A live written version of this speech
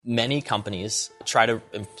Many companies try to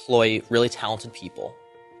employ really talented people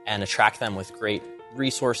and attract them with great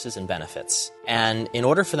resources and benefits. And in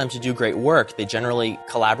order for them to do great work, they generally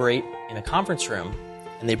collaborate in a conference room,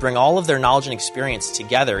 and they bring all of their knowledge and experience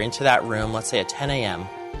together into that room, let's say at 10 a.m.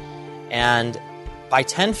 And by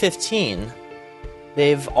 10:15,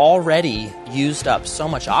 they've already used up so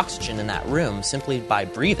much oxygen in that room simply by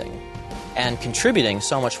breathing and contributing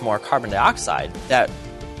so much more carbon dioxide that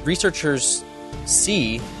researchers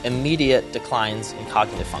see immediate declines in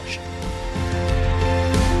cognitive function.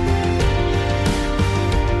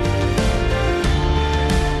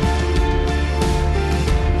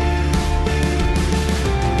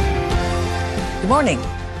 Good morning.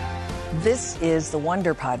 This is the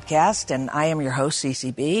Wonder Podcast, and I am your host,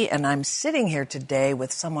 CCB, and I'm sitting here today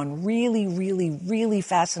with someone really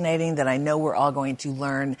fascinating that I know we're all going to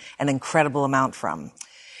learn an incredible amount from.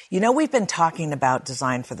 You know, we've been talking about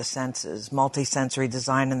design for the senses, multisensory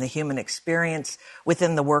design and the human experience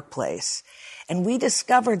within the workplace. And we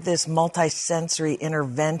discovered this multisensory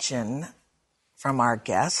intervention from our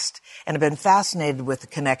guest and have been fascinated with the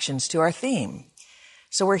connections to our theme.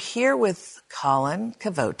 So we're here with Colin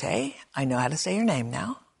Cavote. I know how to say your name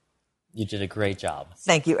now. You did a great job.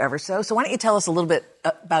 Thank you ever so. So why don't you tell us a little bit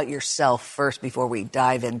about yourself first before we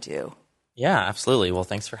dive into? Yeah, absolutely. Well,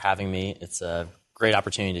 thanks for having me. It's a great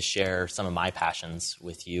opportunity to share some of my passions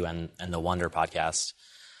with you and the Wonder Podcast.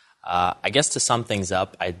 I guess to sum things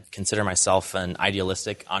up, I consider myself an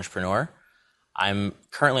idealistic entrepreneur. I'm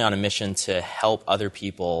currently on a mission to help other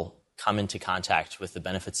people come into contact with the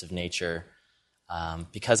benefits of nature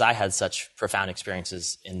because I had such profound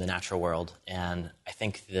experiences in the natural world, and I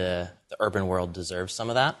think the urban world deserves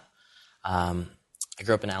some of that. I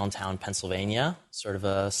grew up in Allentown, Pennsylvania, sort of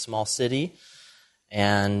a small city,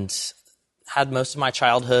 and had most of my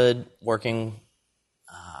childhood working.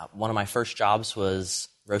 One of my first jobs was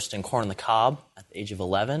roasting corn on the cob at the age of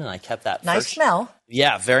 11, and I kept that Nice smell.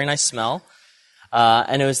 Yeah, very nice smell.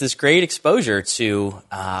 And it was this great exposure to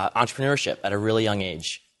entrepreneurship at a really young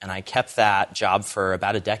age. And I kept that job for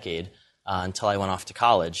about a decade until I went off to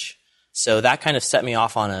college. So that kind of set me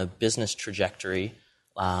off on a business trajectory,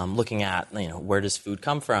 looking at where does food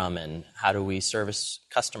come from and how do we service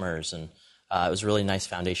customers. And it was a really nice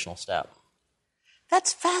foundational step.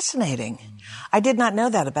 That's fascinating. I did not know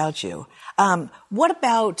that about you. What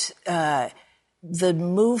about the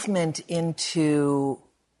movement into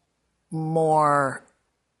more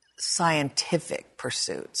scientific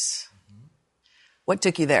pursuits? What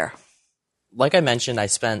took you there? Like I mentioned, I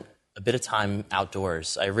spent a bit of time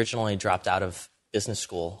outdoors. I originally dropped out of business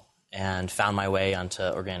school and found my way onto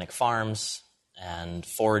organic farms and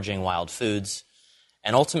foraging wild foods.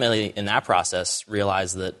 And ultimately, in that process,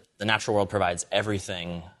 realized that the natural world provides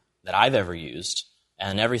everything that I've ever used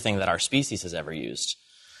and everything that our species has ever used.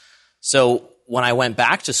 So when I went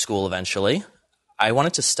back to school eventually, I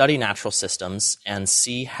wanted to study natural systems and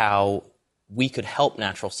see how we could help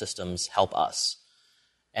natural systems help us.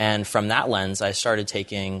 And from that lens, I started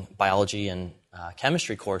taking biology and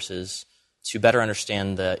chemistry courses to better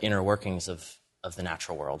understand the inner workings of the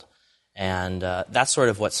natural world. And that's sort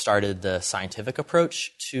of what started the scientific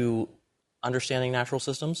approach to understanding natural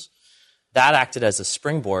systems. That acted as a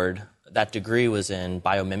springboard. That degree was in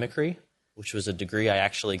biomimicry, which was a degree I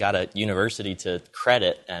actually got at university to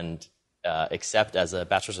credit and accept as a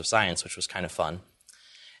Bachelor's of Science, which was kind of fun.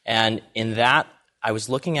 And in that, I was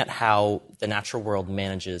looking at how the natural world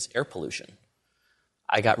manages air pollution.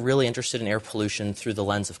 I got really interested in air pollution through the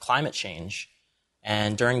lens of climate change.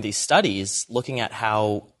 And during these studies, looking at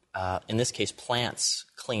how, in this case, plants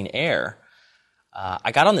clean air,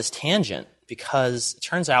 I got on this tangent because it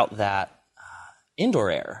turns out that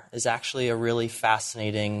indoor air is actually a really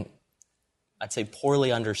fascinating, I'd say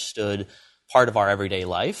poorly understood part of our everyday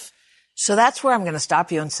life. So that's where I'm going to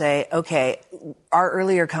stop you and say, okay, our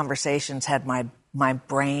earlier conversations had my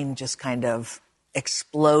brain just kind of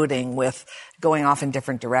exploding with going off in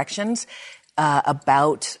different directions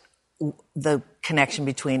about the connection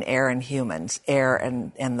between air and humans, air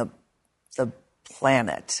and the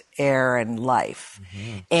planet, air and life.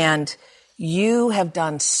 Mm-hmm. And you have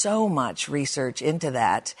done so much research into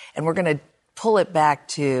that, and we're going to pull it back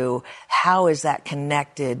to how is that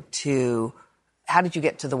connected to, how did you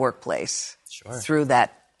get to the workplace through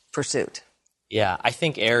that pursuit? Yeah, I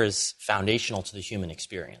think air is foundational to the human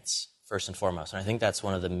experience, first and foremost. And I think that's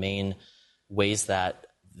one of the main ways that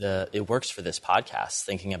it works for this podcast,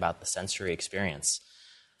 thinking about the sensory experience.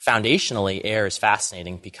 Foundationally, air is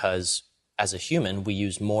fascinating because as a human, we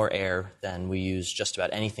use more air than we use just about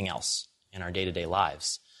anything else in our day-to-day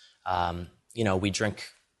lives. We drink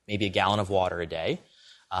maybe a gallon of water a day.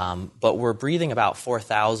 But we're breathing about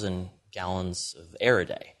 4,000 gallons of air a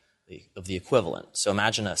day, of the equivalent. So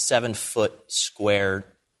imagine a 7-foot square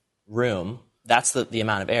room. That's the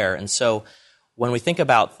amount of air. And so when we think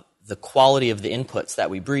about the quality of the inputs that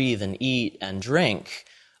we breathe and eat and drink,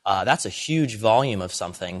 that's a huge volume of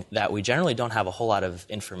something that we generally don't have a whole lot of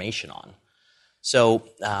information on. So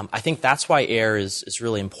I think that's why air is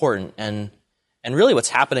really important. And really what's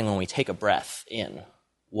happening when we take a breath in,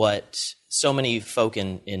 what so many folk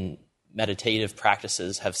in meditative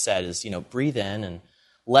practices have said is, breathe in and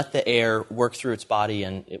let the air work through its body,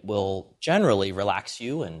 and it will generally relax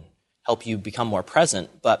you and help you become more present.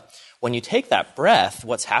 But when you take that breath,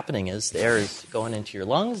 what's happening is the air is going into your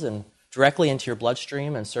lungs and directly into your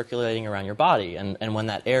bloodstream and circulating around your body. And when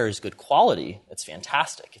that air is good quality, it's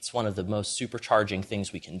fantastic. It's one of the most supercharging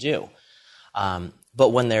things we can do. But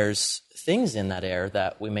when there's things in that air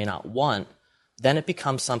that we may not want, then it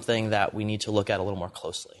becomes something that we need to look at a little more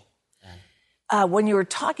closely. When you were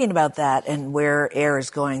talking about that and where air is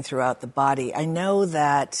going throughout the body, I know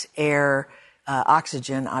that air,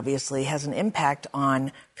 oxygen, obviously, has an impact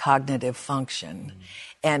on cognitive function.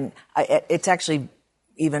 And it's actually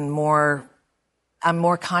even more, I'm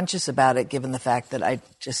more conscious about it given the fact that I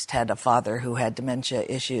just had a father who had dementia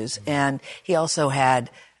issues, and he also had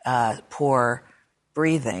poor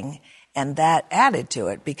breathing, and that added to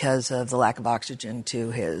it because of the lack of oxygen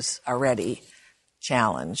to his already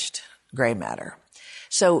challenged gray matter.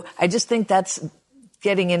 So I just think that's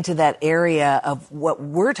getting into that area of what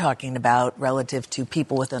we're talking about relative to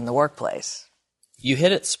people within the workplace. You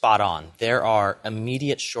hit it spot on. There are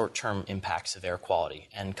immediate short-term impacts of air quality,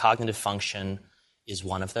 and cognitive function is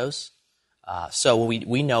one of those. So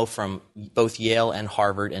we know from both Yale and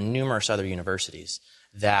Harvard and numerous other universities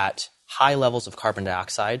that high levels of carbon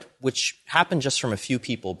dioxide, which happen just from a few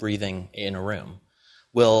people breathing in a room,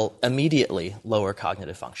 will immediately lower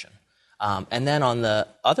cognitive function. And then on the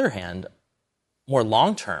other hand, more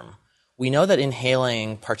long-term, we know that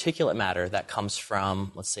inhaling particulate matter that comes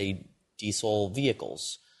from, let's say, diesel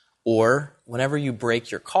vehicles, or whenever you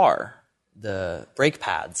brake your car, the brake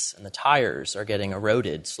pads and the tires are getting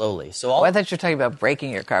eroded slowly. So I thought you were talking about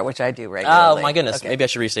braking your car, which I do regularly. Oh, my goodness. Okay. Maybe I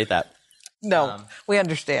should restate that. No, we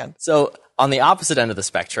understand. So on the opposite end of the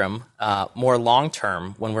spectrum, more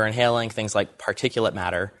long-term, when we're inhaling things like particulate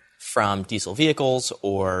matter from diesel vehicles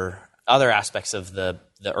or other aspects of the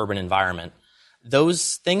urban environment,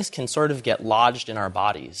 those things can sort of get lodged in our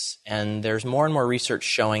bodies. And there's more and more research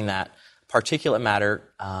showing that particulate matter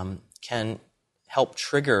can help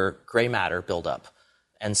trigger gray matter buildup.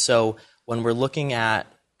 And so when we're looking at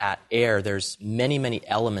air, there's many, many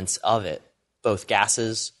elements of it, both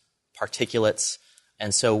gases, particulates,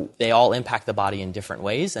 and so they all impact the body in different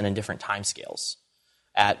ways and in different timescales.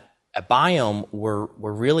 At Biome, we're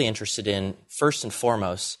really interested in, first and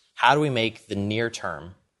foremost, how do we make the near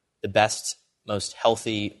term the best, most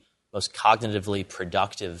healthy, most cognitively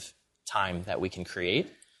productive time that we can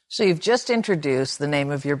create? So you've just introduced the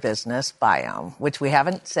name of your business, Biome, which we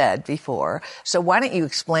haven't said before. So why don't you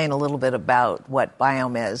explain a little bit about what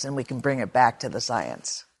Biome is, and we can bring it back to the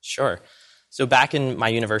science. Sure. So back in my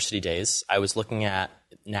university days, I was looking at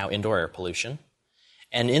now indoor air pollution.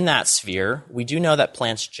 And in that sphere, we do know that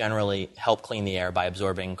plants generally help clean the air by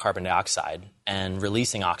absorbing carbon dioxide and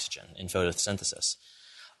releasing oxygen in photosynthesis.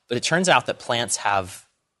 But it turns out that plants have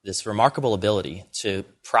this remarkable ability to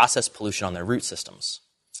process pollution on their root systems.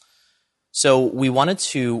 So we wanted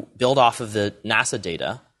to build off of the NASA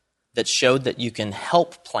data that showed that you can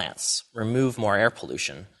help plants remove more air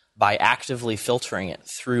pollution by actively filtering it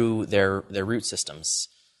through their root systems.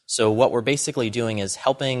 So what we're basically doing is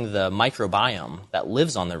helping the microbiome that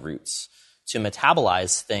lives on the roots to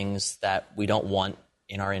metabolize things that we don't want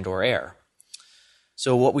in our indoor air.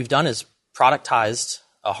 So what we've done is productized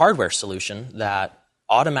a hardware solution that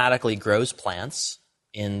automatically grows plants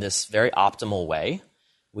in this very optimal way.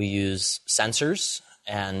 We use sensors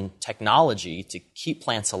and technology to keep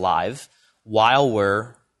plants alive while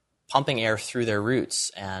we're pumping air through their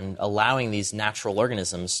roots and allowing these natural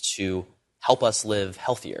organisms to help us live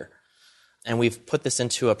healthier. And we've put this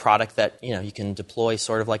into a product that, you can deploy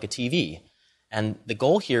sort of like a TV. And the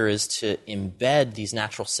goal here is to embed these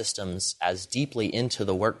natural systems as deeply into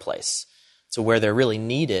the workplace to where they're really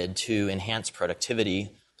needed to enhance productivity,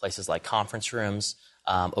 places like conference rooms,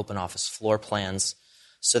 open office floor plans,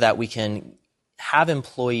 so that we can have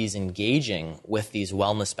employees engaging with these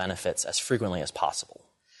wellness benefits as frequently as possible.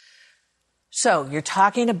 So you're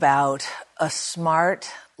talking about a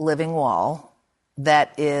smart living wall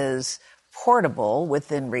that is portable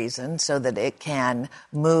within reason so that it can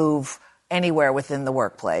move anywhere within the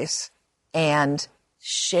workplace and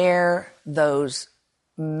share those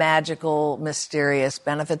magical, mysterious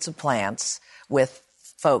benefits of plants with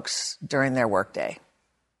folks during their workday.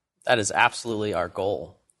 That is absolutely our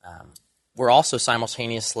goal. We're also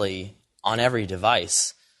simultaneously on every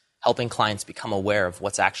device helping clients become aware of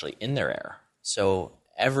what's actually in their air. So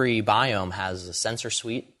every biome has a sensor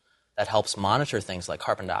suite that helps monitor things like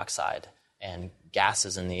carbon dioxide and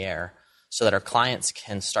gases in the air so that our clients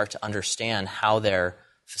can start to understand how their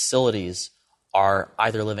facilities are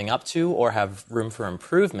either living up to or have room for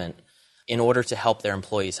improvement in order to help their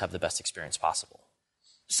employees have the best experience possible.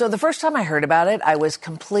 So the first time I heard about it, I was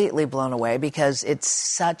completely blown away because it's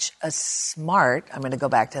such a smart, I'm going to go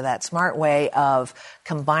back to that, smart way of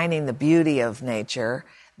combining the beauty of nature,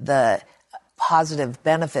 the positive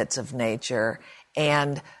benefits of nature,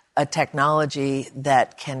 and a technology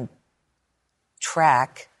that can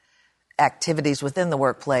track activities within the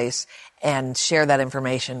workplace and share that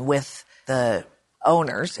information with the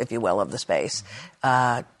owners, if you will, of the space,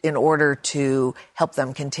 in order to help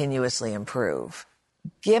them continuously improve.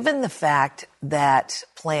 Given the fact that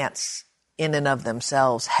plants in and of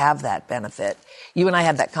themselves have that benefit, you and I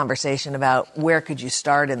had that conversation about where could you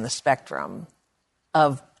start in the spectrum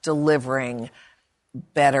of delivering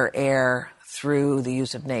better air through the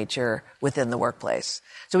use of nature within the workplace.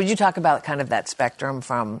 So would you talk about kind of that spectrum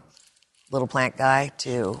from little plant guy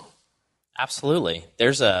to... Absolutely.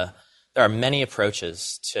 There are many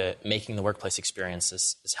approaches to making the workplace experience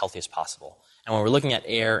as healthy as possible. And when we're looking at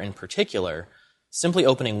air in particular, simply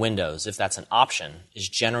opening windows, if that's an option, is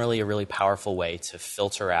generally a really powerful way to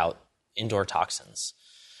filter out indoor toxins.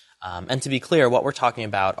 And to be clear, what we're talking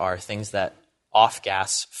about are things that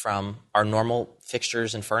off-gas from our normal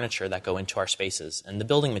fixtures and furniture that go into our spaces and the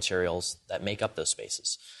building materials that make up those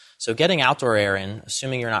spaces. So getting outdoor air in,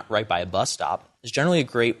 assuming you're not right by a bus stop, is generally a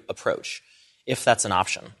great approach, if that's an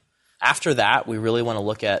option. After that, we really want to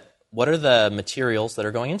look at what are the materials that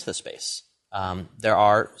are going into the space. There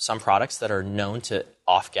are some products that are known to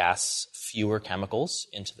off-gas fewer chemicals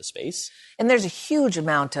into the space. And there's a huge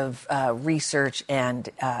amount of research and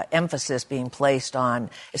emphasis being placed on,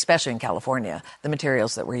 especially in California, the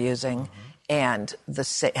materials that we're using and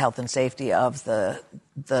the health and safety of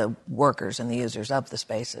the workers and the users of the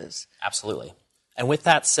spaces. Absolutely. And with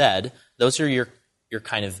that said, those are your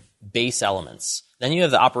kind of base elements. Then you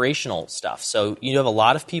have the operational stuff. So you have a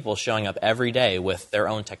lot of people showing up every day with their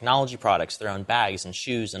own technology products, their own bags and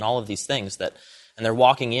shoes and all of these things and they're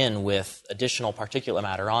walking in with additional particulate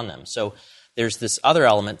matter on them. So there's this other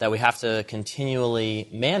element that we have to continually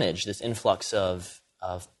manage, this influx of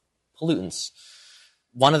pollutants.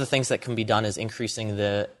 One of the things that can be done is increasing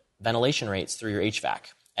the ventilation rates through your HVAC.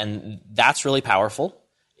 And that's really powerful.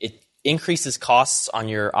 It increases costs on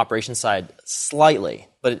your operation side slightly,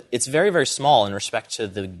 but it's very, very small in respect to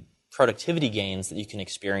the productivity gains that you can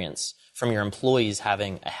experience from your employees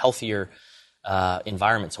having a healthier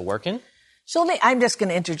environment to work in. So I'm just going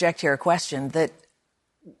to interject here a question that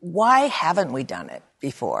why haven't we done it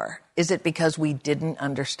before? Is it because we didn't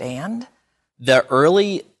understand? The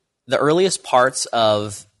earliest parts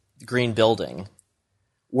of green building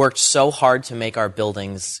worked so hard to make our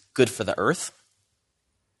buildings good for the earth.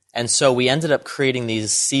 And so we ended up creating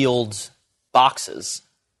these sealed boxes,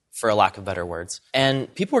 for a lack of better words,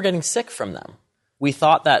 and people were getting sick from them. We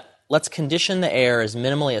thought that let's condition the air as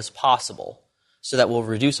minimally as possible so that we'll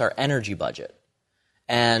reduce our energy budget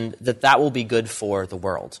and that will be good for the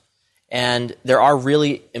world. And there are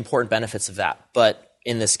really important benefits of that. But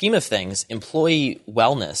in the scheme of things, employee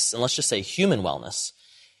wellness, and let's just say human wellness,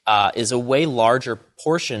 is a way larger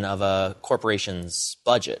portion of a corporation's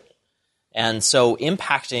budget. And so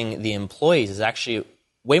impacting the employees is actually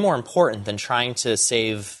way more important than trying to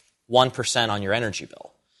save 1% on your energy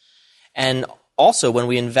bill. And also, when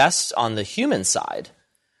we invest on the human side,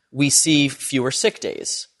 we see fewer sick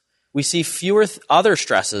days. We see fewer other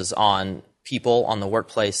stresses on people, on the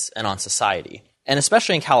workplace, and on society. And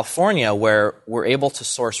especially in California, where we're able to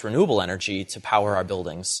source renewable energy to power our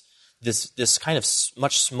buildings, this kind of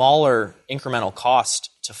much smaller incremental cost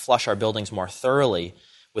to flush our buildings more thoroughly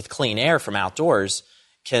with clean air from outdoors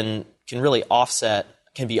can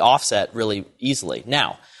be offset really easily.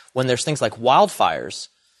 Now, when there's things like wildfires,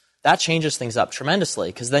 that changes things up tremendously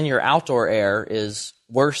because then your outdoor air is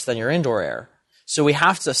worse than your indoor air. So we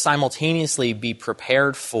have to simultaneously be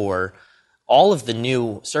prepared for all of the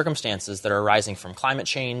new circumstances that are arising from climate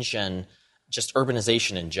change and just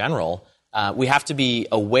urbanization in general. We have to be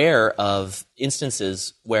aware of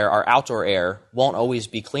instances where our outdoor air won't always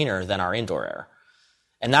be cleaner than our indoor air.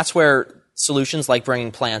 And that's where solutions like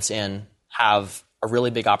bringing plants in have a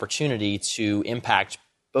really big opportunity to impact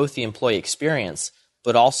both the employee experience,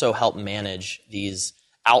 but also help manage these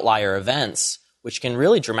outlier events which can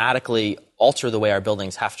really dramatically alter the way our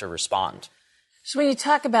buildings have to respond. So when you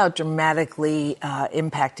talk about dramatically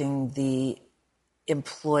impacting the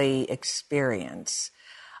employee experience,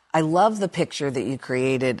 I love the picture that you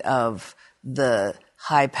created of the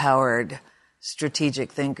high-powered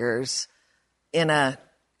strategic thinkers in a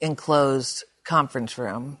enclosed conference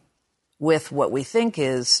room with what we think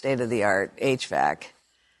is state-of-the-art HVAC,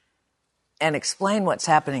 and explain what's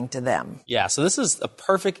happening to them. Yeah, so this is a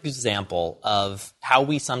perfect example of how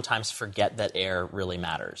we sometimes forget that air really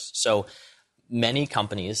matters. So many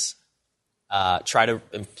companies try to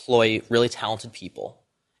employ really talented people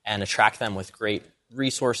and attract them with great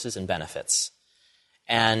resources and benefits.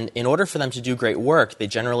 And in order for them to do great work, they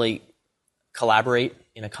generally collaborate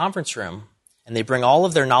in a conference room, and they bring all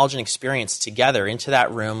of their knowledge and experience together into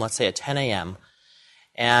that room, let's say at 10 a.m.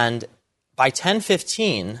 And by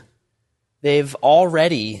 10:15, they've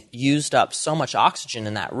already used up so much oxygen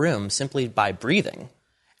in that room simply by breathing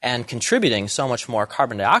and contributing so much more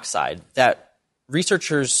carbon dioxide that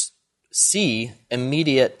researchers see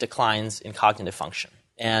immediate declines in cognitive function.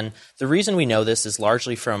 And the reason we know this is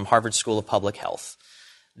largely from Harvard School of Public Health.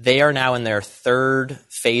 They are now in their third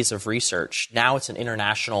phase of research. Now it's an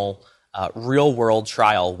international real-world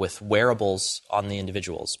trial with wearables on the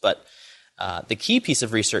individuals. But the key piece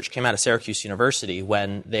of research came out of Syracuse University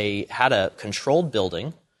when they had a controlled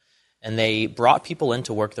building and they brought people in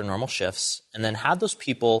to work their normal shifts and then had those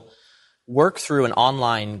people work through an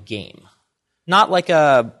online game. Not like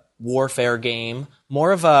a warfare game,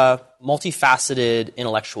 more of a multifaceted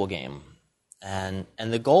intellectual game. And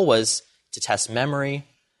the goal was to test memory,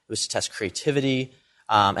 it was to test creativity,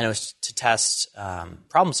 and it was to test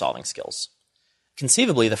problem-solving skills.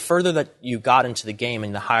 Conceivably, the further that you got into the game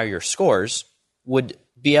and the higher your scores, would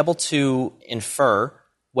be able to infer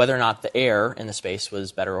whether or not the air in the space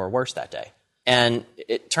was better or worse that day. And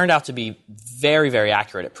it turned out to be very, very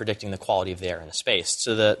accurate at predicting the quality of the air in the space,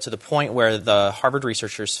 to the point where the Harvard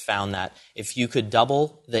researchers found that if you could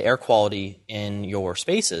double the air quality in your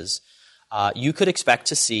spaces, you could expect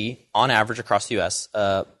to see, on average across the U.S.,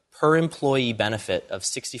 a per employee benefit of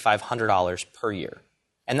 $6,500 per year.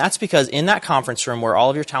 And that's because in that conference room where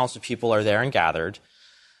all of your talented people are there and gathered,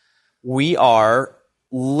 we are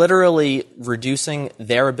literally reducing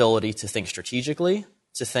their ability to think strategically,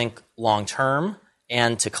 to think long-term,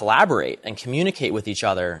 and to collaborate and communicate with each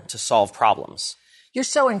other to solve problems. You're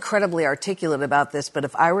so incredibly articulate about this, but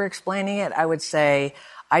if I were explaining it, I would say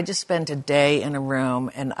I just spent a day in a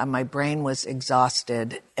room and my brain was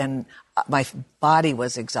exhausted and my body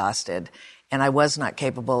was exhausted and I was not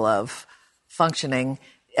capable of functioning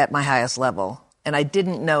at my highest level. And I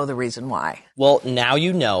didn't know the reason why. Well, now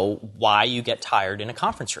you know why you get tired in a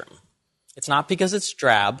conference room. It's not because it's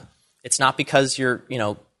drab. It's not because you're,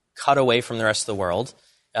 cut away from the rest of the world.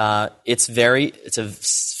 It's a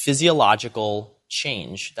physiological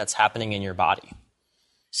change that's happening in your body.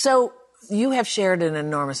 So you have shared an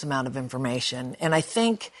enormous amount of information. And I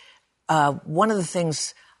think one of the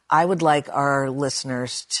things I would like our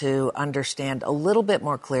listeners to understand a little bit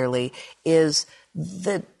more clearly is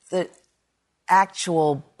the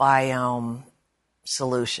actual biome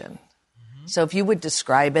solution. Mm-hmm. So if you would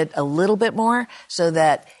describe it a little bit more so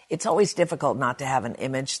that it's always difficult not to have an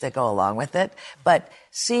image that go along with it, but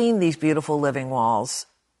seeing these beautiful living walls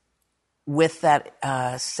with that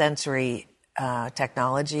sensory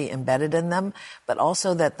technology embedded in them, but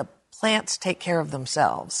also that the plants take care of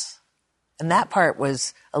themselves. And that part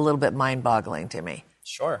was a little bit mind-boggling to me.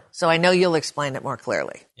 Sure. So I know you'll explain it more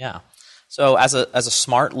clearly. Yeah. So as a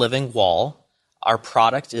smart living wall, our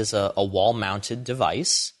product is a wall-mounted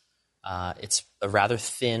device. It's a rather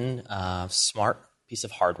thin, smart piece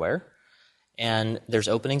of hardware. And there's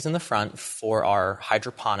openings in the front for our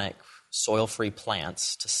hydroponic, soil-free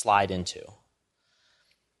plants to slide into.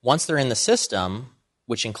 Once they're in the system,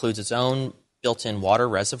 which includes its own built-in water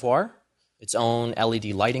reservoir, its own LED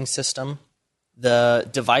lighting system, the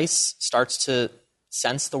device starts to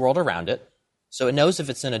sense the world around it. So it knows if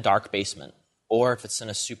it's in a dark basement or if it's in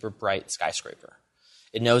a super bright skyscraper.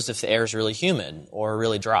 It knows if the air is really humid or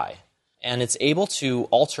really dry. And it's able to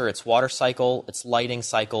alter its water cycle, its lighting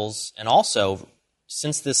cycles, and also,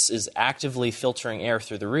 since this is actively filtering air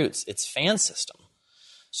through the roots, its fan system,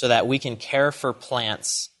 so that we can care for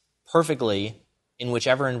plants perfectly in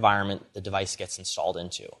whichever environment the device gets installed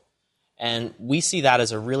into. And we see that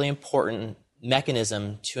as a really important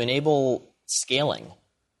mechanism to enable scaling.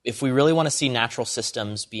 If we really want to see natural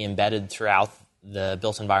systems be embedded throughout the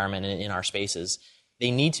built environment and in our spaces, they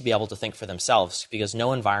need to be able to think for themselves because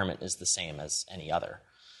no environment is the same as any other.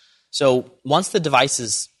 So once the device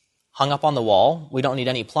is hung up on the wall, we don't need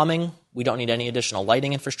any plumbing, We don't need any additional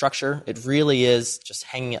lighting infrastructure. It really is just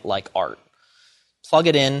hanging it like art. Plug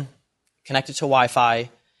it in, connect it to Wi-Fi,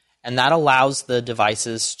 and that allows the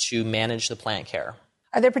devices to manage the plant care.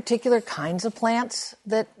 Are there particular kinds of plants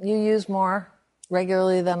that you use more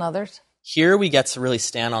regularly than others? Here we get to really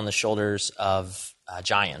stand on the shoulders of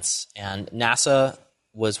giants. And NASA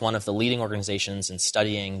was one of the leading organizations in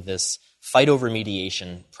studying this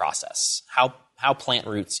phytoremediation process, how plant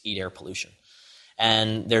roots eat air pollution.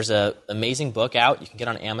 And there's an amazing book out. You can get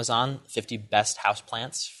on Amazon, 50 Best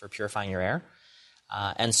Houseplants for Purifying Your Air.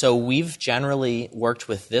 And so we've generally worked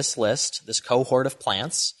with this list, this cohort of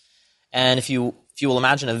plants. And if you will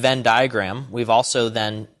imagine a Venn diagram, we've also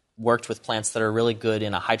then worked with plants that are really good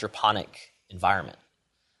in a hydroponic environment.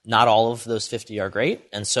 Not all of those 50 are great.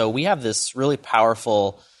 And so we have this really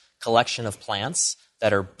powerful collection of plants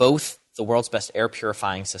that are both the world's best air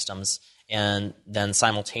purifying systems and then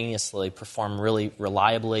simultaneously perform really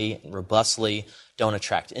reliably and robustly, don't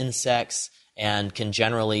attract insects, and can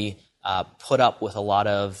generally put up with a lot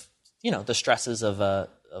of, the stresses of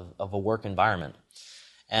a work environment.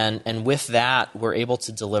 And with that, we're able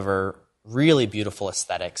to deliver really beautiful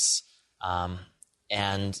aesthetics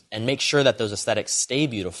and make sure that those aesthetics stay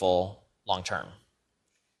beautiful long term.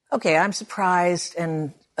 Okay, I'm surprised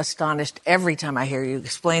and astonished every time I hear you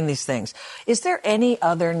explain these things. Is there any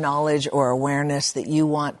other knowledge or awareness that you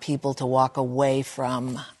want people to walk away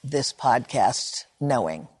from this podcast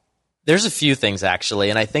knowing? There's a few things, actually,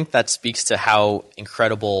 and I think that speaks to how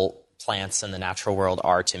incredible plants in the natural world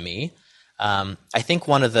are to me. I think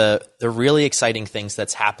one of the really exciting things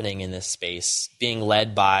that's happening in this space, being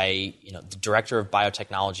led by the director of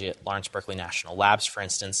biotechnology at Lawrence Berkeley National Labs, for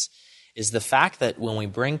instance, is the fact that when we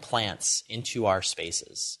bring plants into our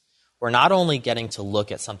spaces, we're not only getting to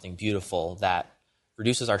look at something beautiful that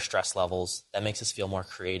reduces our stress levels, that makes us feel more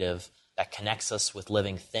creative, that connects us with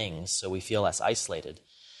living things so we feel less isolated,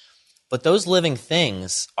 but those living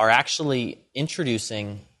things are actually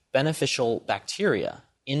introducing beneficial bacteria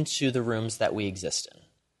into the rooms that we exist in.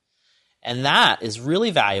 And that is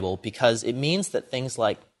really valuable because it means that things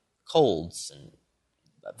like colds and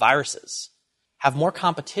viruses have more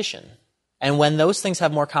competition. And when those things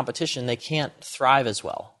have more competition, they can't thrive as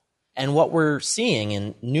well. And what we're seeing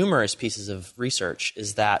in numerous pieces of research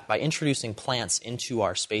is that by introducing plants into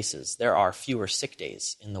our spaces, there are fewer sick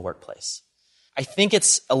days in the workplace. I think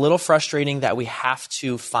it's a little frustrating that we have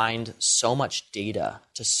to find so much data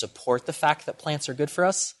to support the fact that plants are good for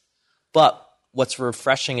us. But what's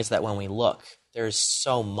refreshing is that when we look, there's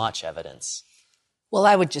so much evidence. Well,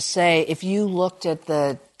 I would just say if you looked at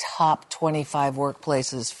the top 25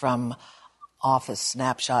 workplaces from Office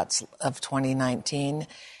Snapshots of 2019,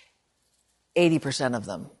 80% of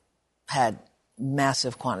them had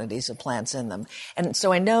massive quantities of plants in them. And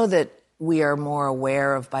so I know that we are more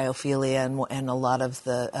aware of biophilia and a lot of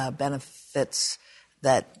the benefits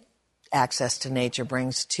that access to nature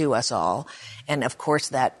brings to us all. And of course,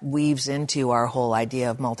 that weaves into our whole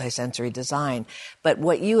idea of multisensory design. But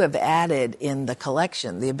what you have added in the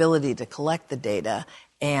collection, the ability to collect the data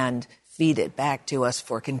and feed it back to us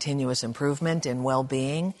for continuous improvement in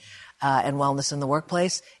well-being and wellness in the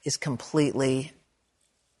workplace, is completely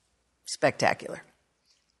spectacular.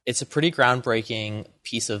 It's a pretty groundbreaking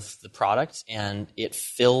piece of the product, and it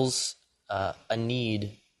fills a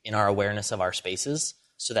need in our awareness of our spaces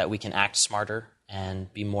so that we can act smarter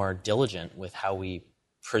and be more diligent with how we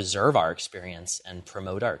preserve our experience and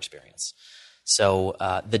promote our experience. So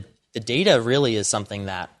the data really is something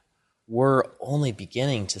that we're only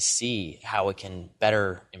beginning to see how it can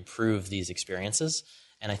better improve these experiences.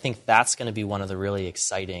 And I think that's going to be one of the really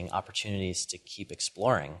exciting opportunities to keep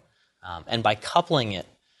exploring. And by coupling it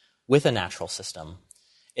with a natural system,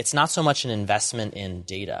 it's not so much an investment in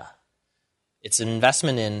data. It's an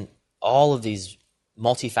investment in all of these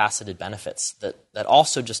multifaceted benefits that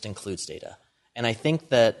also just includes data. And I think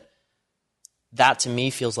that to me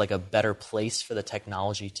feels like a better place for the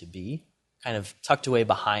technology to be, kind of tucked away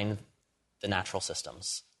behind the natural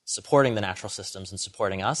systems, supporting the natural systems and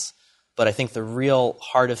supporting us. But I think the real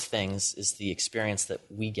heart of things is the experience that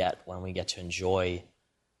we get when we get to enjoy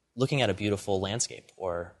looking at a beautiful landscape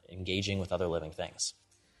or engaging with other living things.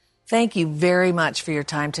 Thank you very much for your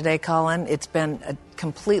time today, Colin. It's been a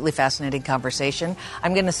completely fascinating conversation.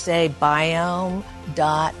 I'm going to say biome.us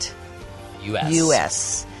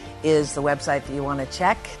is the website that you want to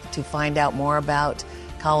check to find out more about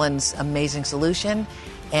Colin's amazing solution.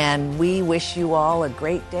 And we wish you all a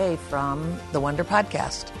great day from the Wonder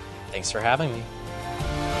Podcast. Thanks for having me.